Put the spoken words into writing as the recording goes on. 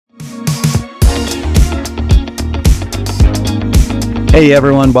Hey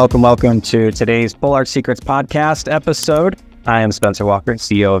everyone, welcome to today's Full Art Secrets podcast episode. I am Spencer Walker,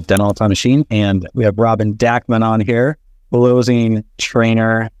 CEO of Dental Time Machine, and we have Robin Dackman on here, closing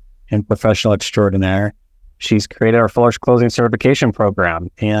trainer and professional extraordinaire. She's created our Full Arch Closing Certification Program,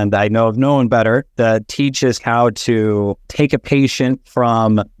 and I know of no one better that teaches how to take a patient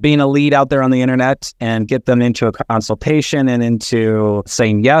from being a lead out there on the internet and get them into a consultation and into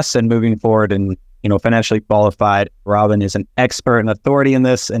saying yes and moving forward and financially qualified. Robin is an expert and authority in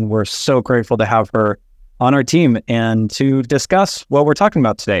this, and we're so grateful to have her on our team and to discuss what we're talking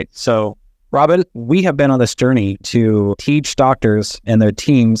about today. So, Robin, we have been on this journey to teach doctors and their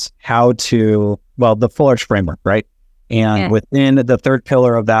teams how to, the Full Arch framework, right? And within the third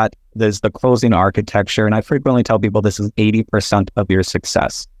pillar of that, there's the closing architecture. And I frequently tell people this is 80% of your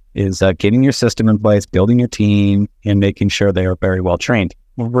success is getting your system in place, building your team, and making sure they are very well trained.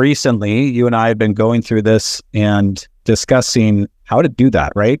 Recently, you and I have been going through this and discussing how to do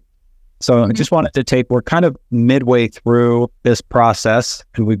that, right? So I just wanted to we're kind of midway through this process,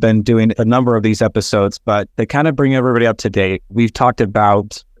 and we've been doing a number of these episodes, but to kind of bring everybody up to date, we've talked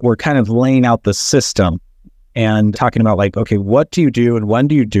about, we're kind of laying out the system and talking about okay, what do you do and when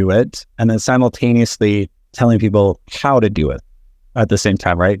do you do it? And then simultaneously telling people how to do it at the same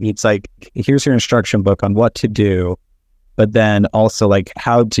time, right? It's here's your instruction book on what to do, but then also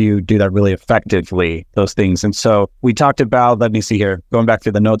how do you do that really effectively, those things. And so we talked about, let me see here, going back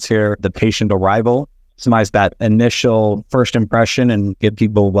through the notes here, the patient arrival, maximize that initial first impression and get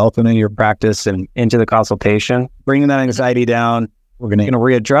people welcome into your practice and into the consultation, bringing that anxiety down. We're going to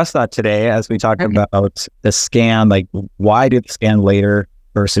readdress that today as we talk about the scan, why do the scan later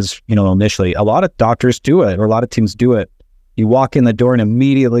versus, initially. A lot of doctors do it, or a lot of teams do it. You walk in the door and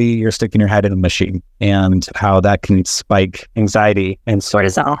immediately you're sticking your head in a machine, and how that can spike anxiety and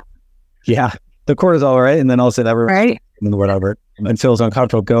cortisol. Yeah, the cortisol, right? And then also everyone whatever and feels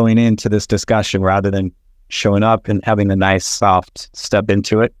uncomfortable going into this discussion rather than showing up and having a nice soft step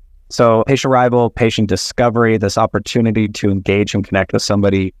into it. So patient arrival, patient discovery, this opportunity to engage and connect with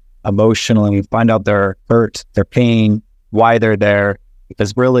somebody emotionally, find out their hurt, their pain, why they're there.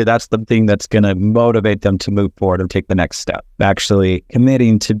 Because really that's the thing that's going to motivate them to move forward and take the next step, actually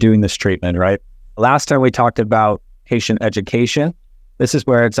committing to doing this treatment, right? Last time we talked about patient education. This is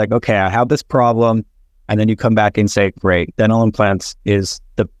where it's okay, I have this problem. And then you come back and say, great, dental implants is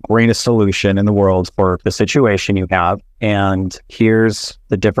the greatest solution in the world for the situation you have. And here's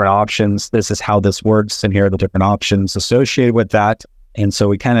the different options. This is how this works. And here are the different options associated with that. And so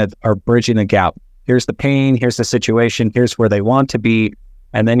we kind of are bridging a gap. Here's the pain, here's the situation, here's where they want to be.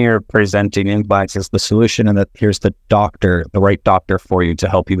 And then you're presenting implants as the solution, and that here's the doctor, the right doctor for you to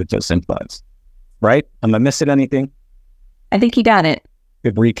help you with those implants. Right? Am I missing anything? I think you got it.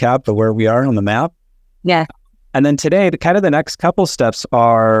 Good recap of where we are on the map. Yeah. And then today, the next couple steps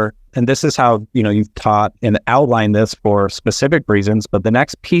are, and this is how, you've taught and outlined this for specific reasons, but the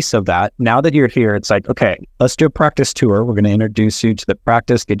next piece of that, now that you're here, it's okay, let's do a practice tour. We're going to introduce you to the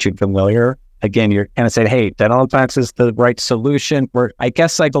practice, get you familiar. Again, you're kind of saying, hey, dental implants is the right solution. I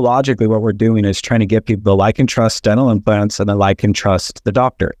guess psychologically what we're doing is trying to get people to like and trust dental implants and then like and trust the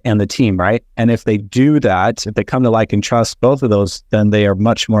doctor and the team, right? And if they do that, if they come to like and trust both of those, then they are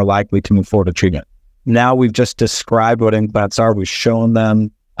much more likely to move forward with treatment. Now we've just described what implants are. We've shown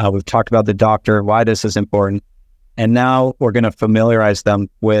them. We've talked about the doctor, why this is important. And now we're going to familiarize them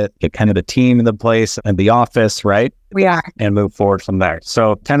with kind of the team in the place and the office, right? We are. And move forward from there.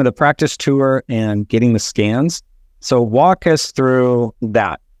 So kind of the practice tour and getting the scans. So walk us through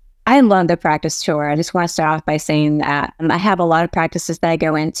that. I love the practice tour. I just want to start off by saying that I have a lot of practices that I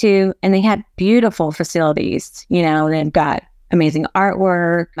go into, and they have beautiful facilities. They've got amazing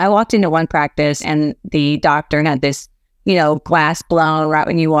artwork. I walked into one practice and the doctor had this, glass blown right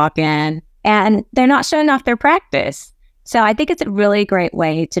when you walk in. And they're not showing off their practice. So I think it's a really great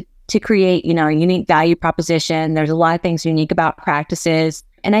way to create, a unique value proposition. There's a lot of things unique about practices.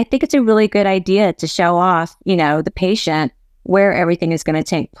 And I think it's a really good idea to show off, the patient where everything is going to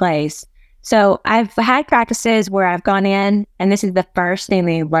take place. So I've had practices where I've gone in and this is the first thing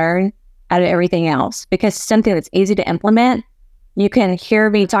they learn out of everything else, because it's something that's easy to implement. You can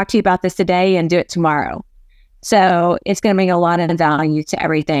hear me talk to you about this today and do it tomorrow. So it's going to bring a lot of value to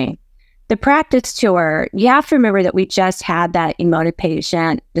everything. The practice tour, you have to remember that we just had that emotive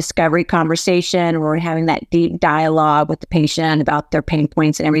patient discovery conversation where we're having that deep dialogue with the patient about their pain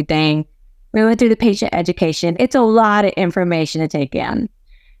points and everything. We went through the patient education. It's a lot of information to take in.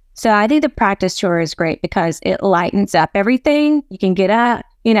 So I think the practice tour is great because it lightens up everything. You can get up,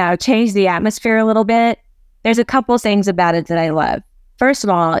 change the atmosphere a little bit. There's a couple things about it that I love. First of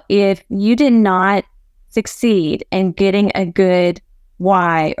all, if you did not succeed in getting a good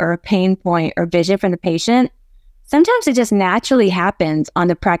why or a pain point or vision from the patient, sometimes it just naturally happens on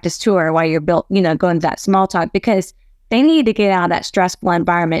the practice tour while you're going to that small talk, because they need to get out of that stressful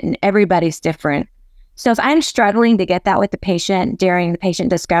environment and everybody's different. So if I'm struggling to get that with the patient during the patient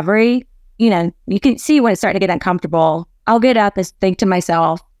discovery, you can see when it's starting to get uncomfortable. I'll get up and think to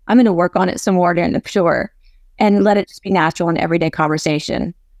myself, I'm going to work on it some more during the tour and let it just be natural in everyday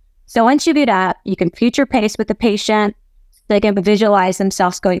conversation. So once you get up, you can future pace with the patient. They can visualize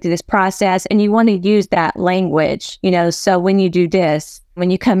themselves going through this process, and you want to use that language, so when you do this, when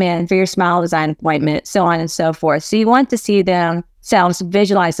you come in for your smile design appointment, so on and so forth. So you want to see themselves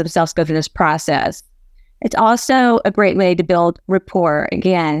visualize themselves go through this process. It's also a great way to build rapport.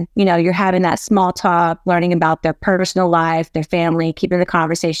 Again, you're having that small talk, learning about their personal life, their family, keeping the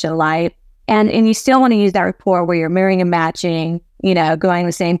conversation light. And you still want to use that rapport where you're mirroring and matching, going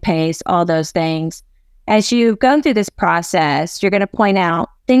the same pace, all those things. As you go through this process, you're going to point out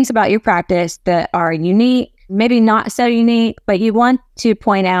things about your practice that are unique, maybe not so unique, but you want to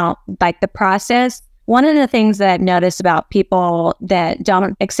point out like the process. One of the things that I've noticed about people that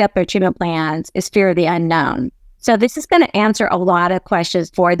don't accept their treatment plans is fear of the unknown. So this is going to answer a lot of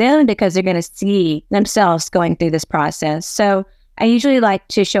questions for them because they're going to see themselves going through this process. So I usually like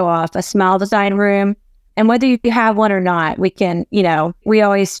to show off a smile design room. And whether you have one or not, we can, we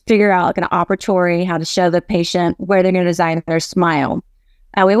always figure out like an operatory, how to show the patient where they're going to design their smile.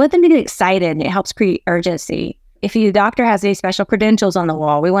 We want them to get excited, and it helps create urgency. If the doctor has any special credentials on the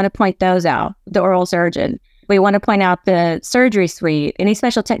wall, we want to point those out, the oral surgeon. We want to point out the surgery suite, any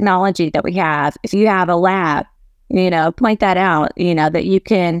special technology that we have. If you have a lab, point that out, that you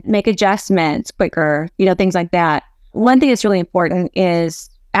can make adjustments quicker, things like that. One thing that's really important is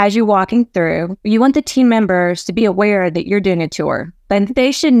as you're walking through, you want the team members to be aware that you're doing a tour. But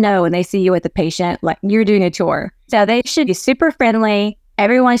they should know when they see you with the patient, like you're doing a tour. So they should be super friendly.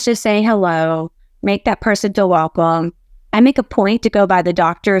 Everyone's just saying hello. Make that person feel welcome. I make a point to go by the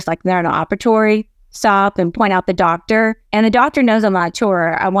doctors, like they're in an operatory, stop and point out the doctor. And the doctor knows I'm on a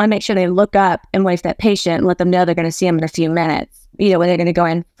tour. I want to make sure they look up and wave that patient and let them know they're going to see them in a few minutes, when they're going to go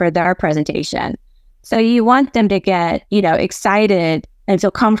in for their presentation. So you want them to get, excited and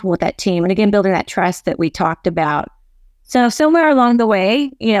feel comfortable with that team. And again, building that trust that we talked about. So somewhere along the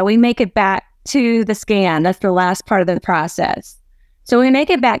way, we make it back to the scan. That's the last part of the process. So we make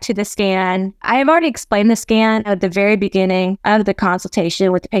it back to the scan. I have already explained the scan at the very beginning of the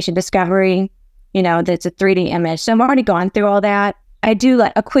consultation with the patient discovery, that's a 3D image. So I'm already gone through all that. I do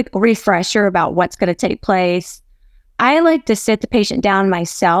like a quick refresher about what's going to take place. I like to sit the patient down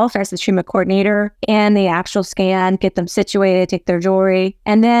myself as the treatment coordinator in the actual scan, get them situated, take their jewelry,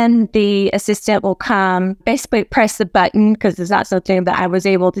 and then the assistant will come, basically press the button because it's not something that I was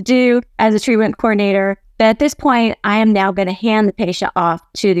able to do as a treatment coordinator. But at this point, I am now going to hand the patient off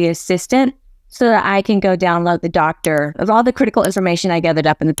to the assistant so that I can go download the doctor of all the critical information I gathered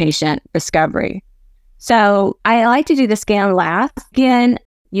up in the patient discovery. So I like to do the scan last. Again,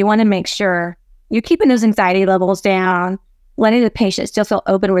 you want to make sure you're keeping those anxiety levels down, letting the patient still feel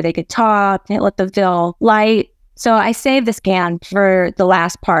open where they could talk, and let them feel light. So I save the scan for the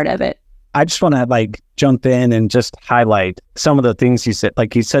last part of it. I just want to jump in and just highlight some of the things you said.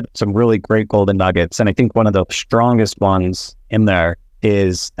 Like you said, some really great golden nuggets. And I think one of the strongest ones in there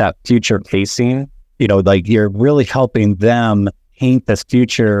is that future pacing. You're really helping them paint this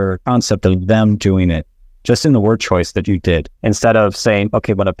future concept of them doing it. Just in the word choice that you did, instead of saying,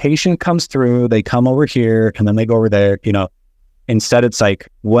 okay, when a patient comes through, they come over here and then they go over there, instead it's like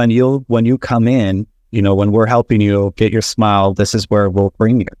when you come in, when we're helping you get your smile, this is where we'll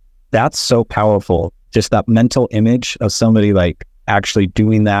bring you. That's so powerful. Just that mental image of somebody actually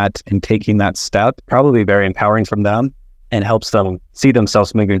doing that and taking that step, probably very empowering from them and helps them see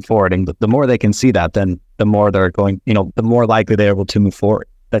themselves moving forward. And the more they can see that, then the more they're going, the more likely they're able to move forward.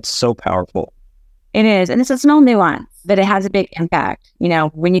 That's so powerful. It is. And it's a small nuance, but it has a big impact,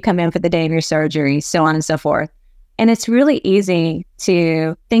 when you come in for the day of your surgery, so on and so forth. And it's really easy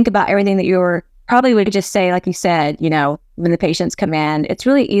to think about everything that you probably would just say, like you said, when the patients come in. It's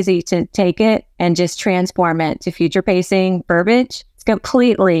really easy to take it and just transform it to future pacing verbiage. It's a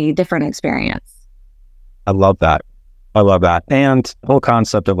completely different experience. I love that. And the whole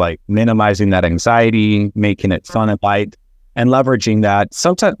concept of minimizing that anxiety, making it fun and light, and leveraging that.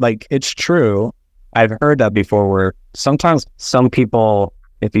 Sometimes, it's true. I've heard that before where sometimes some people,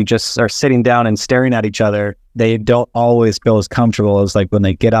 if you just are sitting down and staring at each other, they don't always feel as comfortable as when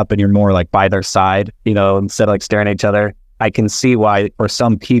they get up and you're more by their side, instead of staring at each other. I can see why for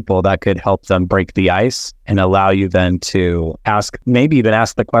some people that could help them break the ice and allow you then to ask, maybe even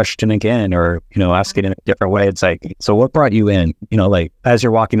ask the question again, or, ask it in a different way. It's like, so what brought you in? Like as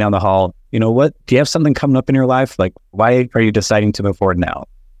you're walking down the hall, what, do you have something coming up in your life? Like, why are you deciding to move forward now?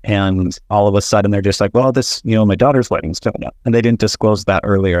 And all of a sudden they're just like, well, this, my daughter's wedding's coming up. And they didn't disclose that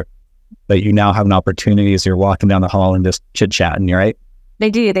earlier, but you now have an opportunity as you're walking down the hall and just chit chatting, right? They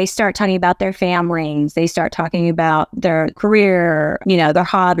do. They start talking about their families. They start talking about their career, their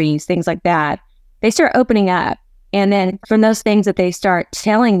hobbies, things like that. They start opening up. And then from those things that they start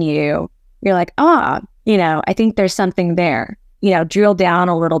telling you, you're like, I think there's something there. Drill down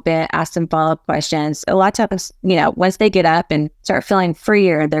a little bit, ask some follow-up questions. A lot of times, once they get up and start feeling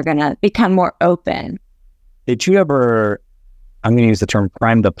freer, they're going to become more open. Did you ever, I'm going to use the term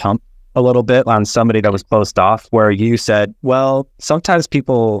prime the pump a little bit on somebody that was closed off, where you said, well, sometimes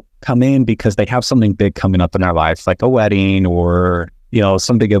people come in because they have something big coming up in their life, like a wedding or,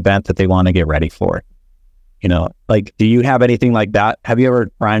 some big event that they want to get ready for. Like, do you have anything like that? Have you ever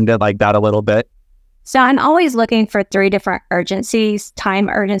primed it like that a little bit? So I'm always looking for 3 different urgencies: time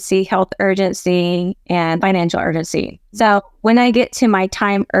urgency, health urgency, and financial urgency. So when I get to my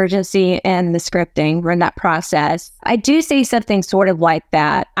time urgency and the scripting, we're in that process, I do see something sort of like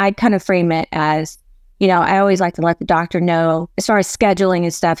that. I kind of frame it as, I always like to let the doctor know, as far as scheduling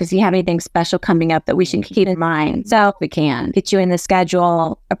and stuff, if you have anything special coming up that we should keep in mind. So if we can get you in the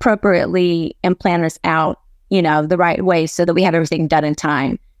schedule appropriately and plan this out, the right way so that we have everything done in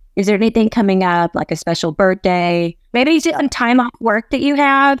time. Is there anything coming up, like a special birthday? Maybe it's just some time off work that you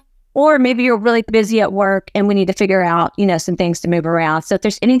have, or maybe you're really busy at work and we need to figure out, some things to move around. So if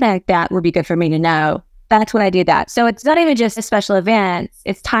there's anything like that, would be good for me to know. That's when I do that. So it's not even just a special event.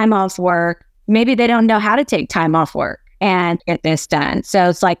 It's time off work. Maybe they don't know how to take time off work and get this done. So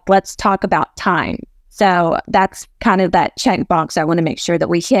it's like, let's talk about time. So that's kind of that checkbox I want to make sure that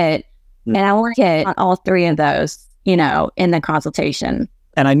we hit. And I want to hit on all 3 of those, in the consultation.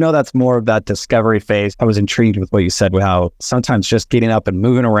 And I know that's more of that discovery phase. I was intrigued with what you said, with how sometimes just getting up and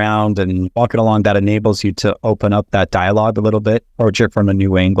moving around and walking along, that enables you to open up that dialogue a little bit, approach it from a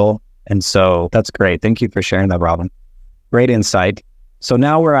new angle. And so that's great. Thank you for sharing that, Robin. Great insight. So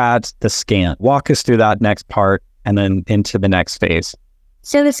now we're at the scan. Walk us through that next part and then into the next phase.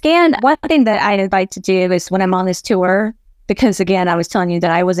 So the scan, one thing that I invite to do is when I'm on this tour, because again, I was telling you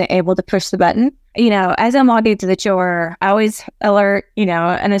that I wasn't able to push the button. As I'm walking to the tour, I always alert,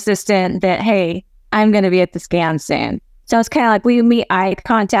 an assistant that, hey, I'm going to be at the scan soon. So it's kind of like we meet eye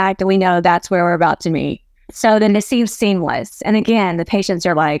contact and we know that's where we're about to meet. So then it seems seamless. And again, the patients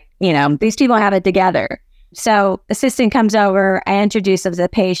are like, these people have it together. So assistant comes over, I introduce them to the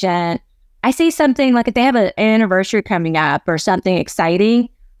patient. I see something like if they have an anniversary coming up or something exciting,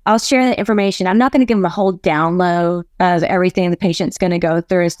 I'll share that information. I'm not going to give them a whole download of everything the patient's going to go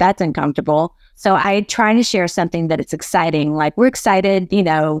through, as that's uncomfortable. So I try to share something that it's exciting. Like, we're excited,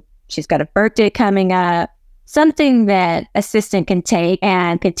 she's got a birthday coming up, something that assistant can take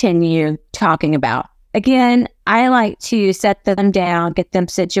and continue talking about. Again, I like to set them down, get them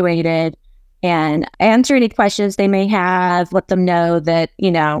situated, and answer any questions they may have, let them know that,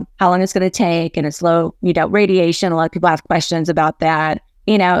 how long it's going to take, and it's low, radiation. A lot of people have questions about that.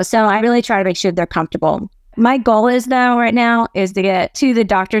 So I really try to make sure they're comfortable. My goal is, though, right now is to get to the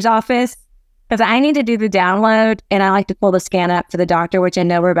doctor's office, because I need to do the download and I like to pull the scan up for the doctor, which I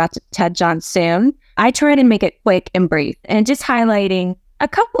know we're about to touch on soon. I try to make it quick and brief and just highlighting a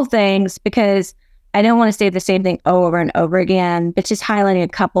couple things, because I don't want to say the same thing over and over again, but just highlighting a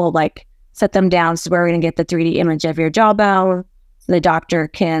couple, like set them down. So we're going to get the 3D image of your jawbone so the doctor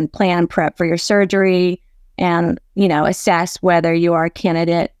can plan prep for your surgery and, assess whether you are a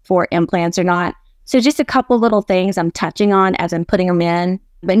candidate for implants or not. So just a couple little things I'm touching on as I'm putting them in,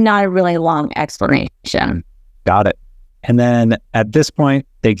 but not a really long explanation. Got it. And then at this point,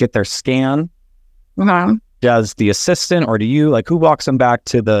 they get their scan. Does the assistant, or do you, like, who walks them back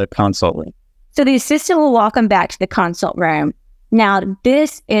to the consult room? So the assistant will walk them back to the consult room. Now,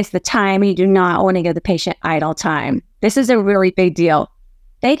 this is the time you do not want to give the patient idle time. This is a really big deal.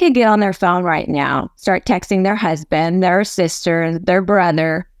 They could get on their phone right now, start texting their husband, their sister, their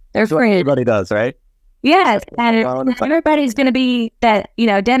brother, their friend. Everybody does, right? Yes. And everybody's going to be that,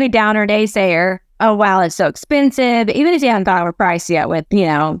 Debbie Downer naysayer. Oh, wow, it's so expensive. Even if you haven't got a price yet with,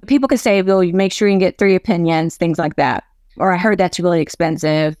 people could say, well, you make sure you can get 3 opinions, things like that. Or I heard that's really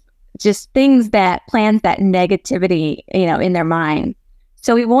expensive. Just things that plant that negativity, in their mind.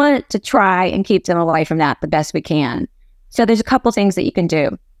 So we want to try and keep them away from that the best we can. So there's a couple things that you can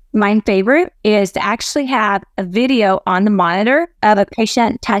do. My favorite is to actually have a video on the monitor of a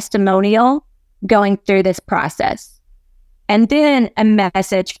patient testimonial going through this process. and then a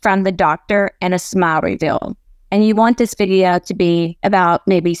message from the doctor and a smile reveal. And you want this video to be about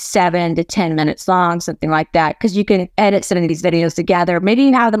maybe 7 to 10 minutes long, something like that, because you can edit some of these videos together. Maybe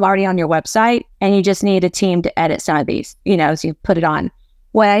you have them already on your website and you just need a team to edit some of these, so you put it on.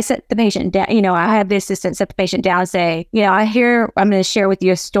 When I set the patient down, I have the assistant set the patient down and say, I'm going to share with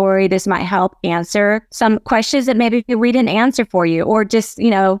you a story. This might help answer some questions that maybe we didn't answer for you, or just,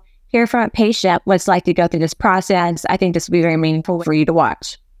 hear from a patient what it's like to go through this process. I think this will be very meaningful for you to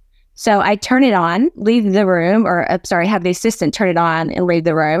watch. So I turn it on, leave the room, have the assistant turn it on and leave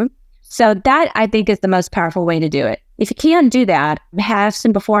the room. So that, I think, is the most powerful way to do it. If you can't do that, have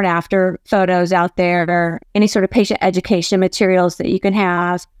some before and after photos out there, or any sort of patient education materials that you can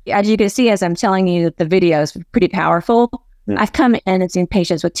have. As you can see, as I'm telling you, the video is pretty powerful. I've come in and seen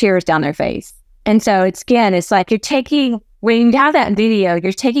patients with tears down their face. And so it's like when you have that video,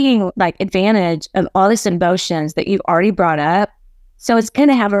 you're taking like advantage of all these emotions that you've already brought up. So it's going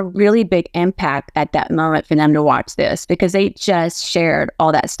to have a really big impact at that moment for them to watch this, because they just shared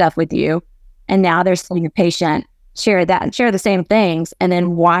all that stuff with you. And now they're seeing a patient share that and share the same things, and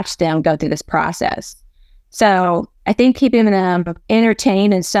then watch them go through this process. So I think keeping them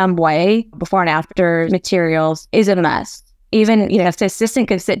entertained in some way, before and after materials, is a must. Even, if the assistant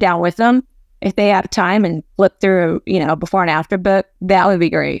can sit down with them, if they have time, and flip through, before and after book, that would be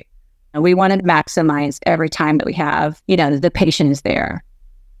great. We want to maximize every time that we have, the patient is there.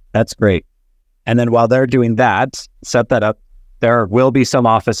 That's great. And then while they're doing that, set that up. There will be some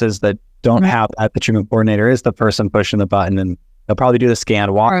offices that don't have that. The treatment coordinator is the person pushing the button, and they'll probably do the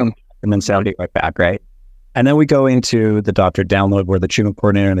scan, walk them, and then send it right back, right? And then we go into the doctor download, where the treatment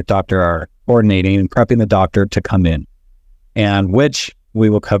coordinator and the doctor are coordinating and prepping the doctor to come in, and which we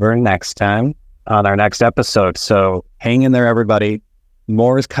will cover next time on our next episode. So hang in there, everybody.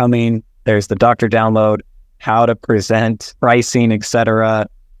 More is coming. There's the doctor download, how to present, pricing, etc.,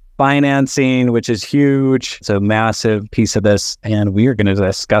 financing, which is huge. It's a massive piece of this, and we are going to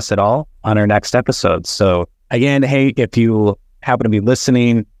discuss it all on our next episode. So again, hey, if you happen to be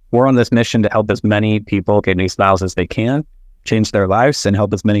listening, we're on this mission to help as many people get knee smiles as they can, change their lives, and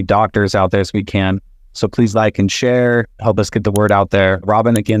help as many doctors out there as we can. So please like and share, help us get the word out there.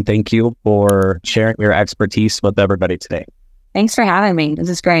 Robin, again, thank you for sharing your expertise with everybody today. Thanks for having me. This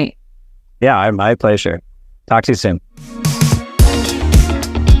is great. Yeah, my pleasure. Talk to you soon.